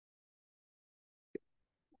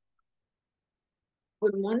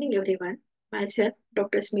Good morning, everyone. Myself,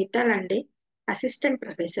 Dr. Smita Lande, Assistant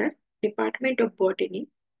Professor, Department of Botany,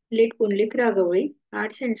 Lit Punlikra Gawai,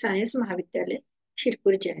 Arts and Science Mahavidyalaya,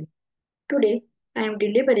 Shirpur, Jain. Today, I am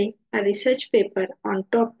delivering a research paper on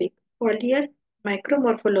topic foliar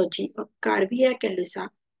micromorphology of Carvia callosa,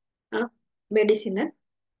 a medicinal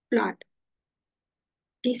plant.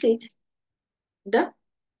 This is the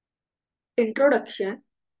introduction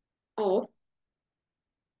of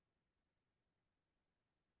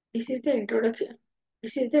This is the introduction.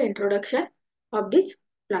 This is the introduction of this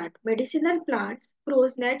plant. Medicinal plants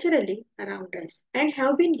grows naturally around us and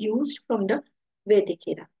have been used from the Vedic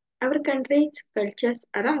era. Our countries, cultures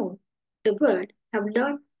around the world have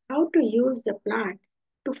learned how to use the plant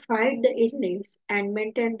to fight the illness and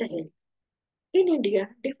maintain the health. In India,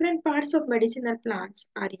 different parts of medicinal plants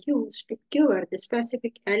are used to cure the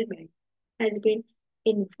specific ailment has been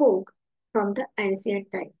in vogue from the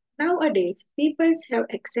ancient time. Nowadays, people have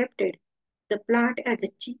accepted the plant as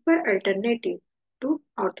a cheaper alternative to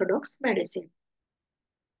orthodox medicine.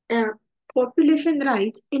 Uh, Population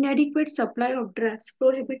rise, inadequate supply of drugs,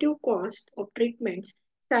 prohibitive cost of treatments,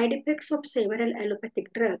 side effects of several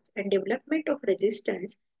allopathic drugs, and development of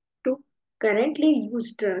resistance to currently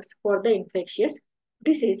used drugs for the infectious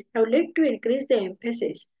disease have led to increase the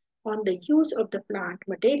emphasis on the use of the plant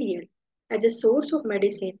material as a source of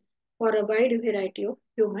medicine for a wide variety of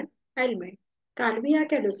human ailments. Calvia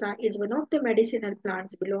callosa is one of the medicinal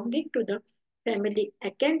plants belonging to the family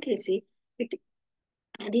Acanthaceae. It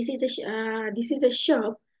this is a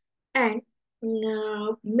shrub and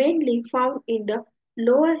mainly found in the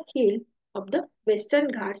lower hill of the Western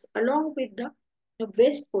Ghats along with the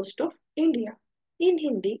west coast of India. In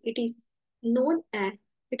Hindi, it is known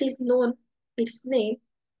its name.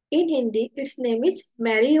 In Hindi, its name is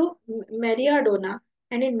Mariadona,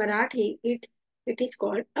 and in Marathi, it is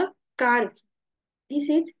called a carve. This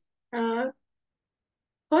is uh,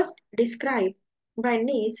 first described by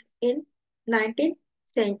Nice in 19th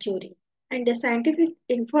century, and the scientific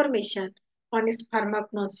information on its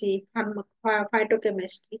pharmacognosy,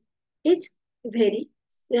 phytochemistry is very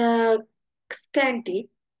uh, scanty.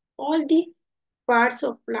 All the parts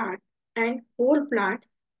of plant and whole plant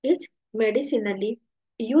is medicinally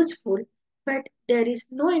useful, but there is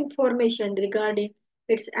no information regarding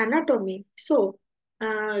its anatomy. So,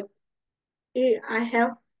 uh, I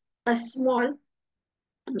have a small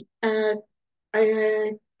uh,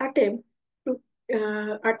 uh, attempt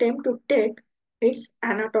to take its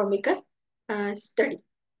anatomical study.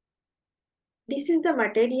 This is the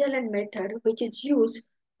material and method which is used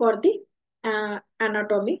for the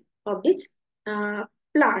anatomy of this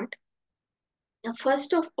plant.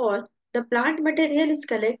 First of all, the plant material is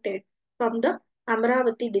collected from the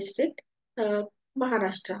Amravati district, uh,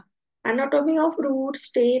 Maharashtra. Anatomy of root,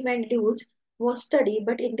 stem, and leaves was studied,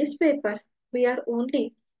 but in this paper we are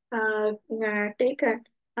only taken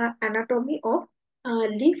anatomy of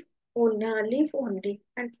leaf only.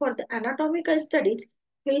 And for the anatomical studies,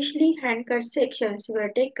 specially hand-cut sections were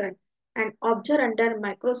taken and observed under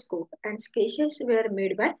microscope, and sketches were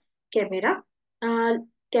made by camera, uh,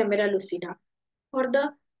 camera lucida. For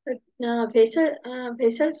the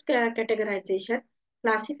vessels categorization,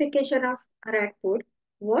 classification of rat food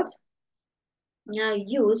was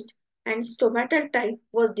used, and stomatal type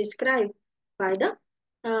was described by the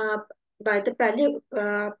uh,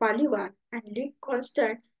 Paliwan, and lead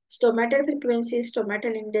constant stomatal frequency,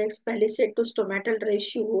 stomatal index, palisade to stomatal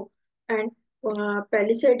ratio, and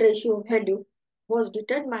palisade ratio value was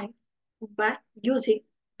determined by using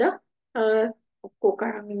the uh,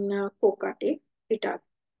 coca tape.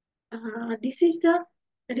 This is the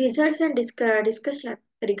results and discussion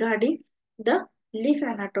regarding the leaf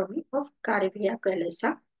anatomy of Caribia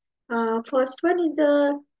callosa. First one is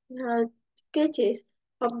the sketches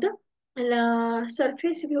of the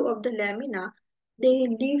surface view of the lamina. The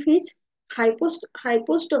leaf is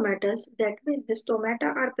hypostomatous. That means the stomata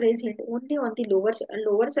are present only on the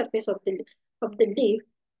lower surface of the leaf,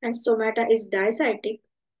 and stomata is dicytic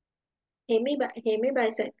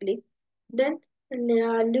hemibicyclic. Then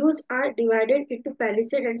leaves are divided into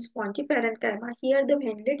palisade and spongy parenchyma. Here the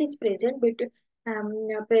windlet is present,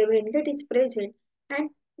 windlet is present, and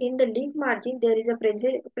in the leaf margin there is a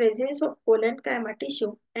presence of collenchyma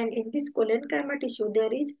tissue, and in this collenchyma tissue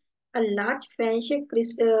there is a large fan-shaped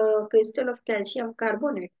crystal of calcium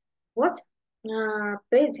carbonate was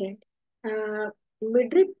present.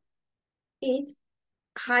 Midrib is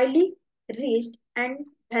highly rich and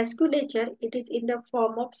vasculature. It is in the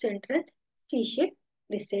form of central C-shaped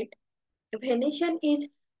recette. Venation is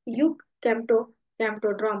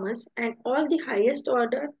camptodromus, and all the highest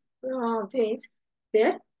order veins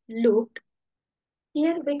were looped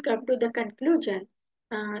Here we come to the conclusion.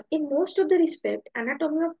 In most of the respect,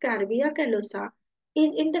 anatomy of Carbia callosa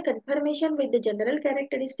is in the conformation with the general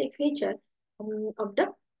characteristic feature of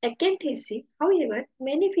the acanthaceae. However,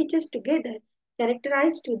 many features together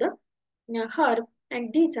characterize to the herb,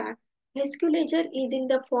 and these are vasculature is in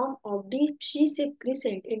the form of deep C-shaped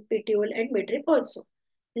crescent in petiole and midrib also.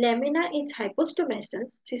 Lamina is hypostomastal,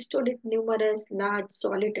 cystolith numerous, large,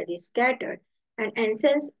 solitary, scattered, and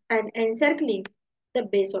encircling the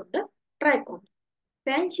base of the trichome.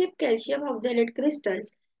 Fan-shaped calcium oxalate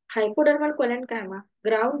crystals, hypodermal collenchyma,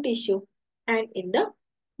 ground tissue, and in the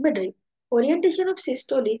midrib. Orientation of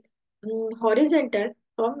systole horizontal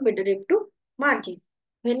from midrib to margin.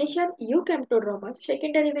 Venetian eucamptodroma,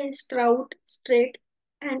 secondary vein strout, straight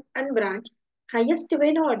and unbranched, highest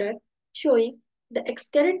vein order showing the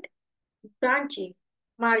excurrent branching,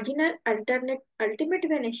 marginal alternate ultimate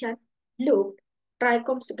venation, looped,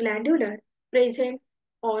 trichomes glandular, present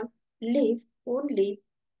on leaf only.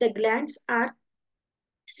 The glands are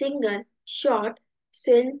single, short,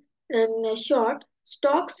 cell, short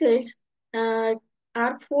stalk cells uh,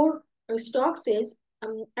 are four stalk cells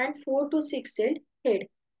and 4 to 6 celled head.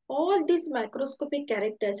 All these microscopic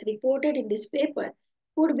characters reported in this paper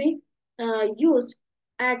could be used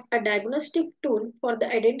as a diagnostic tool for the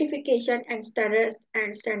identification and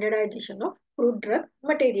standardization of fruit drug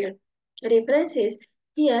material. References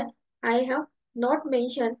here I have not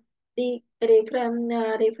mentioned the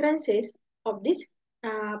references of this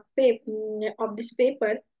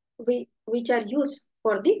paper which are used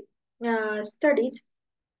for the studies,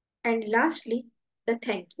 and lastly the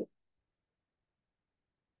thank you.